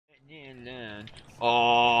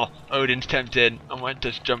Oh, Odin's tempted. I might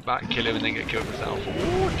just jump back, kill him, and then get killed myself.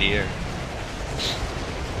 Oh dear.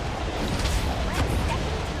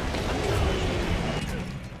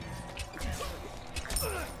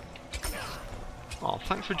 Oh,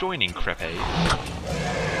 thanks for joining, Crepe.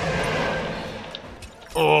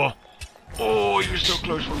 Oh! Oh, you're so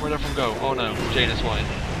close. Where'd everyone go? Oh no, Janus won.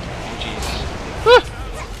 Oh jeez.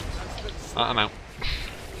 I'm out.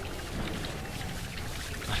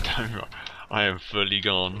 I am fully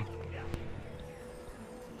gone.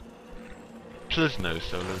 There's no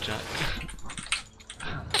solo Jack.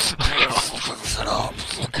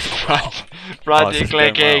 Frantic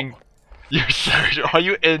clicking. You're so. Are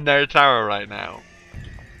you in their tower right now?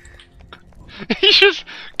 He's just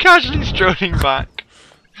casually strolling back.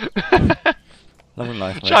 Loving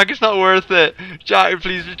life, mate. Jack, it's not worth it. Jack,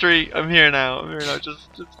 please retreat. I'm here now. I'm here now.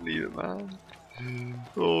 Just leave it, man.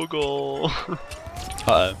 Oh god.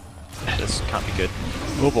 Uh oh. This can't be good.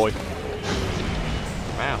 Oh boy.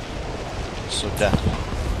 Wow. So death.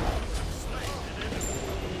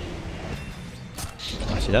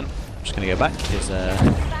 Nicely done. I'm just gonna go back because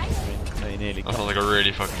very nearly. That sounds like a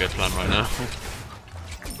really fucking good plan right now.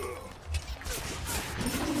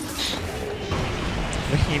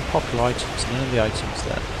 Looking in popular items, none of the items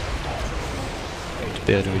that to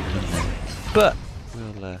build or even in there. But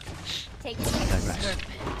we'll digress.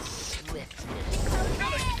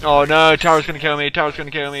 Oh no, tower's gonna kill me, tower's gonna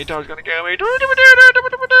kill me, tower's gonna kill me.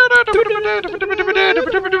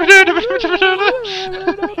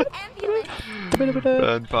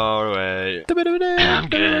 Run far away. I'm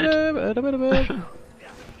good.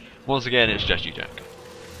 Once again, it's just you, Jack.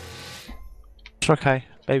 It's okay.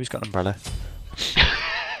 Baby's got an umbrella.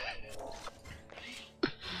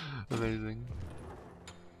 Amazing.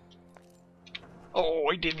 Oh,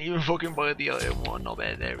 I didn't even fucking buy the other one. Not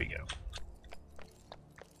bad. There we go.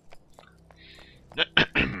 There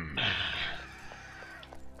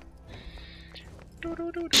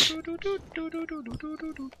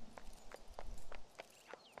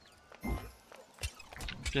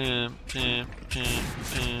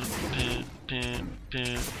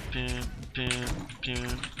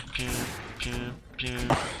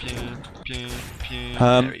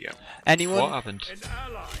we go. Anyone? What happened?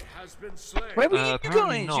 Where were you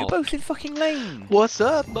apparently guys? not. You're both in fucking lane. What's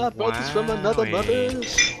up, my brothers from another Wowee.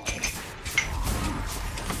 mother's?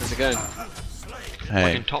 How's it going? Hey.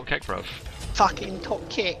 Fucking top kick, bro. Fucking top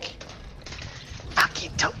kick.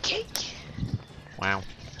 Fucking top kick. Wow.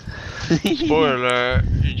 Spoiler,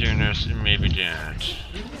 Jonas maybe dead.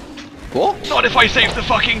 What? Not if I save the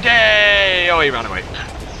fucking day! Oh, he ran away.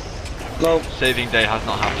 Lol. Saving day has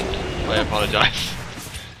not happened. I apologise.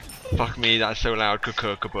 Fuck me, that's so loud.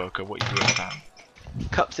 Kaburka, what you doing, fam?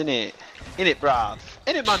 Cups in it. In it, bruv.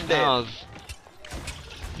 In it, Monday.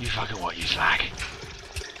 You fucking what, you slag?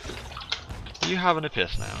 Are you having a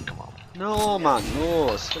piss now? Come on. No, man,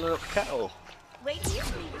 no. It's filling up the kettle.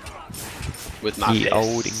 With my The fist.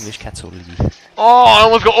 old English kettle. Oh, I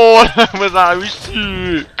almost got all of them with that. I was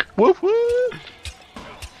sick. Whoop whoop.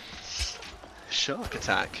 Shark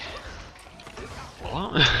attack.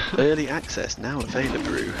 What? Early access now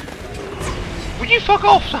available. Would you fuck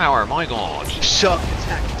off, Tower? My god. Shark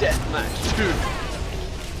attack deathmatch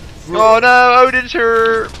 2. Oh no, Odin's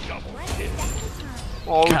here.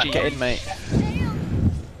 Oh, Can't get in, mate.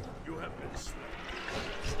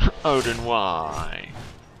 Odin, why?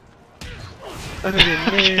 Odin,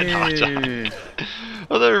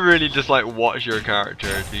 I don't really just like watch your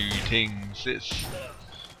character do things. It's.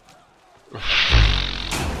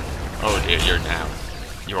 Oh dear,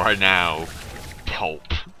 you are now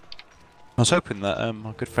pulp. I was hoping that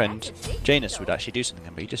my good friend Janus would actually do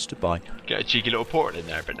something, but he just stood by. Get a cheeky little portal in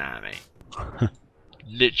there, but nah, mate.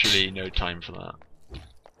 Literally no time for that.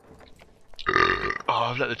 Oh,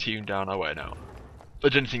 I've let the team down. Oh wait, no. I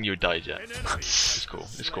didn't think you had died yet. It's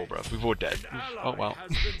cool, bro. We've all dead. Oh well.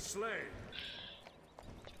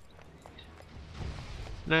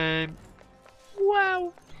 Lame.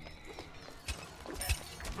 Wow.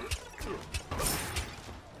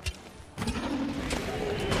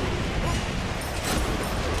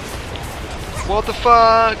 What the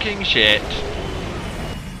fucking shit?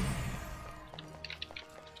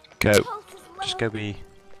 Go. Just go be.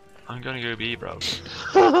 I'm gonna go B, bro.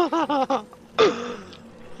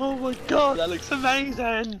 Oh my god, that looks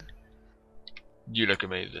amazing! You look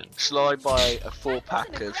amazing. Shall I buy a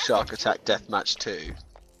 4-pack of Shark Attack Deathmatch 2?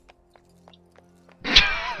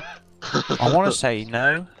 I want to say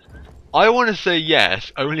no. I want to say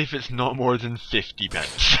yes, only if it's not more than 50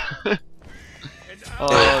 pence.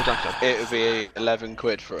 Oh, that's up. It would be 11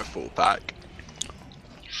 quid for a 4-pack.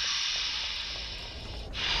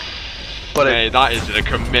 But Hey, it that is a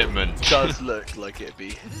commitment. does look like it'd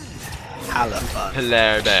be hella fun.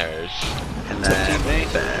 Hilaire bears.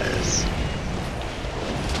 Bears.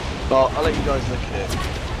 Well, I'll let you guys look at it.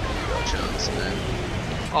 You've got a chance, and then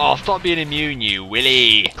Oh, stop being immune, you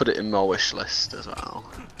Willy. put it in my wish list as well.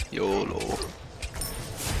 YOLO.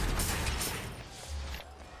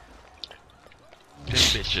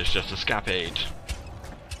 This bitch is just a scapade.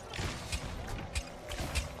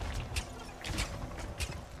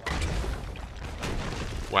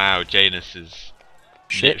 Wow, Janus is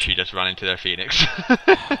Shit. literally just ran into their Phoenix.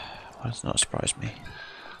 Does not surprise me.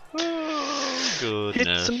 Oh,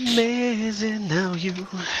 goodness. It's amazing how you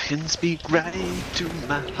can speak right to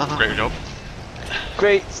my heart. Great job.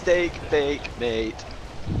 Great steak bake, mate.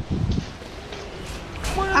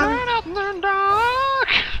 Up in the dark.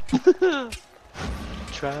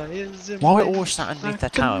 Try as it Why are we may, all sat underneath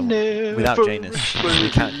that I tower can never without Janus? We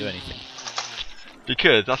can't do anything.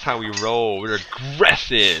 Because that's how we roll. We're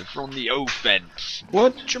aggressive from the offense.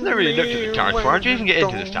 What you I've never really looked at the tower before. How do you even get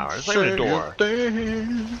into this don't tower? It's not even a door.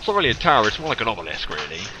 It's not really a tower, it's more like an obelisk,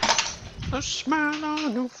 really. A smile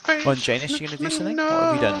on your face. Well, Janus, you gonna do something? What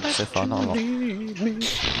have we done so far? Not a lot.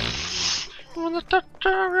 On the touch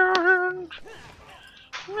of your hand,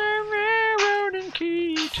 Road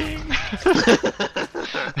Keating.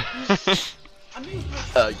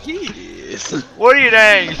 Yes. What are you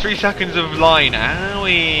doing? 3 seconds of line,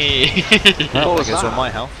 owie! Well, was I guess that? on my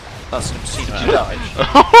health. That's an obscene Did amount you of die?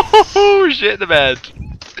 damage. Oh shit, the bed!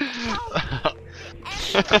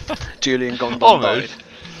 Julian gone Almost.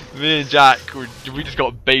 Me and Jack, we just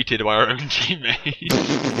got baited by our own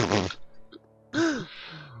teammate.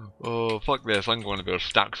 Oh, fuck this, I'm going to build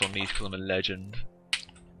stacks on these because I'm a legend.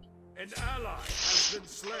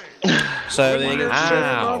 So they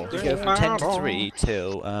Ow. go from 10 to 3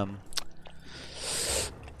 till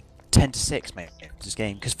 10 to 6, mate. This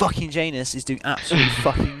game, because fucking Janus is doing absolutely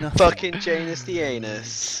fucking nothing. Fucking Janus the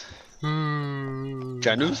anus.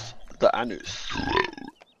 Janus the anus.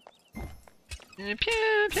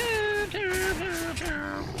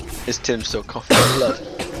 Is Tim still coughing up blood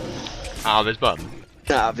Out of his bum.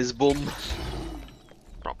 out of his bum?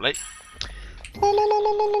 Probably.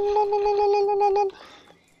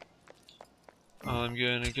 I'm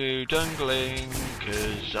gonna go dungling,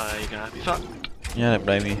 cause I can't be fucked. Yeah, don't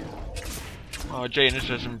blame you. Oh, Janus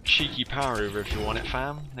has some cheeky power over if you want it,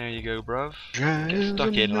 fam. There you go, bruv. Get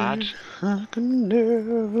stuck in, lad. I can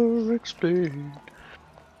never explain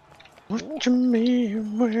what you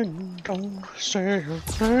mean when you don't say a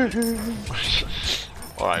thing.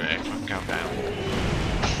 Alright, mate, fucking calm down.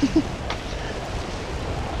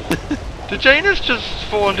 Did Janus just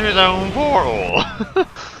fall into his own portal?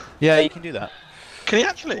 Yeah, you can do that. Can he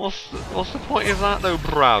actually? What's the point of that, though,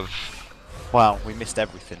 bruv? Wow, we missed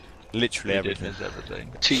everything. Literally We did everything. miss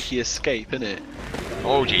everything. Cheeky escape, innit?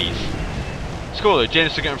 Oh, jeez. It's cool, though.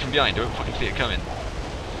 Janus are getting from behind. Don't fucking see it coming.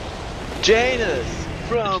 Janus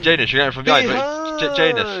from It's Janus, you're getting from behind.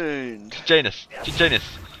 Janus. Janus. Janus.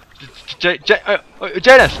 Janus.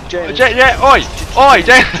 Oi! Oi!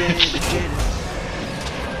 Janus!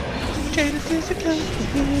 Janus is a clown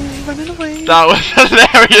running away. That was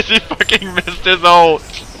hilarious, he fucking missed his ult.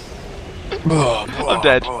 I'm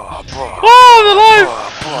dead. Oh, I'm alive!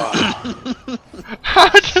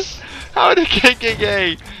 How did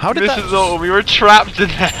KKK How did miss that- his ult? We were trapped in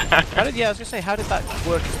there. How did, yeah, I was gonna say, how did that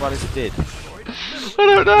work as well as it did? I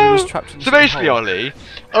don't know. was trapped in the So same basically, hole. Ollie,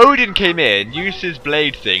 Odin came in, used his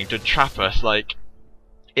blade thing to trap us, like,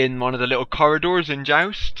 in one of the little corridors in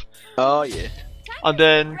Joust. Oh yeah. And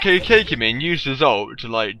then KK came in, used his ult to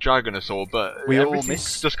like dragon us all, but We all everything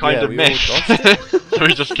missed. just kind Yeah, of we all missed. dodged So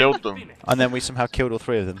we just killed them. And then we somehow killed all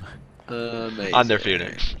 3 of them. Amazing. And their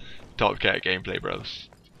Phoenix. Top cat gameplay, bros.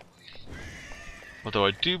 Although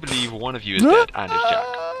I do believe one of you is dead, and it's Jack.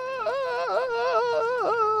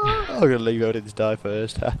 I'm gonna leave Odin to die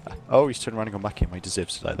first. Oh, he's turned around and gone back in. Well, he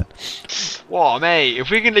deserves to die then. Whoa, mate, if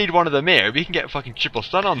we can lead one of them here, we can get fucking triple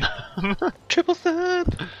stun on them. Triple stun.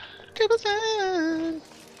 Triple stun.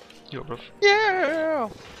 Yo, bruv. Yeah.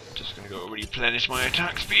 Just gonna go replenish my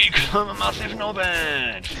attack speed, because I'm a massive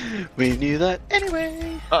knobhead. We knew that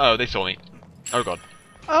anyway. Uh oh, they saw me. Oh god.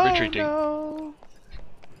 Oh, Retreating. No.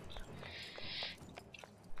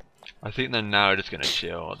 I think they're now just gonna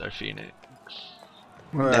chill their Phoenix.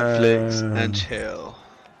 Netflix and chill.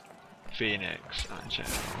 Phoenix and chill.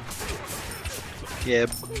 Yeah,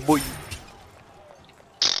 boy.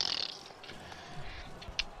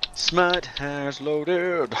 Smite has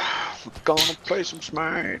loaded. We're gonna play some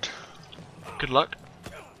Smite. Good luck.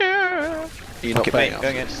 Yeah. You're not Okay, playing mate,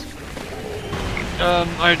 going in.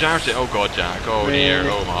 I doubt it. Oh god, Jack. Oh dear. Really?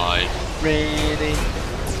 Oh my. Really?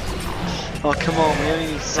 Oh come on, we only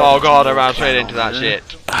need Oh god, I 17 ran straight on into that there. shit.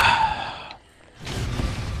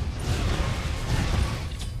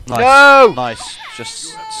 Nice. No! Nice.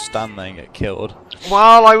 Just stand there and get killed.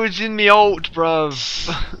 While I was in the ult, bruv.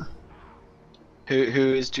 Who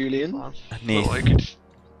is Julian? Neath. Thought I could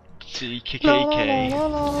see KK.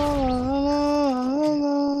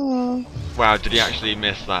 Wow, did he actually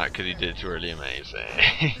miss that? Because he did really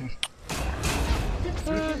amazing.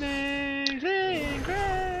 Amazing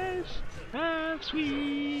grace, how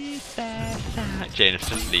sweet that sound. Janus,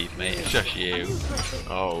 just leave me. Shush you.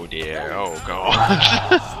 Oh dear. Oh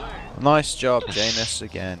god. Nice job, Janus,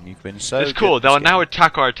 again. You've been so It's cool. good this They'll now game.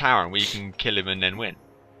 attack our tower and we can kill him and then win.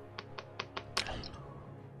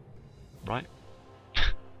 Right?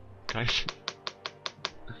 Guys.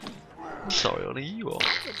 Sorry, Ollie, you are.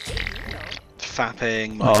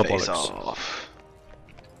 Fapping my Oh, face bollocks. off.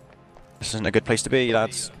 This isn't a good place to be,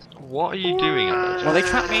 lads. What are you doing, Alex? Well, they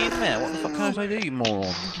trapped me in there. What the fuck can I do, you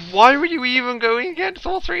moron? Why were you even going against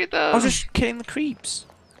all three of them? I was just killing the creeps.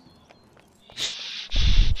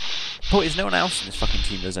 Point is, no one else in this fucking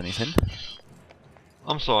team does anything.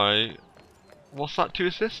 I'm sorry. What's that? 2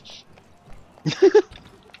 assists?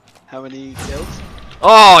 How many kills?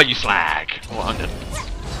 Oh, you slag! What, 100?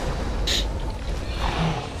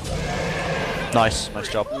 Nice, nice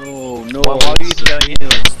job. Oh no! Why are you even going in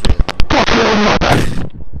against it?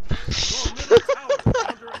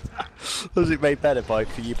 Was it made better for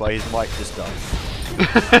you by his mic just done?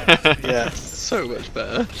 Yeah, so much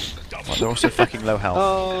better. Well, they're also fucking low health.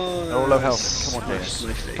 Oh, They're all low health. Come on, smashed Janus.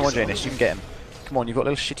 my face Come on, Janus, off. you can get him. Come on, you've got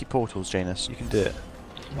little shitty portals, Janus. You can do it.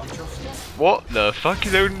 What the fuck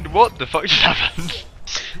is what the fuck just happened?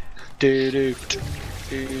 Do-do.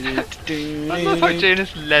 I love how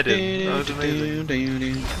Janus led him. That was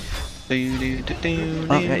amazing. Oh,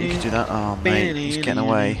 yeah, you can do that. Oh, mate, he's getting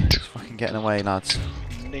away. He's fucking getting away, lads.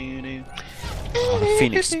 Oh, the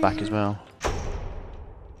Phoenix is back as well.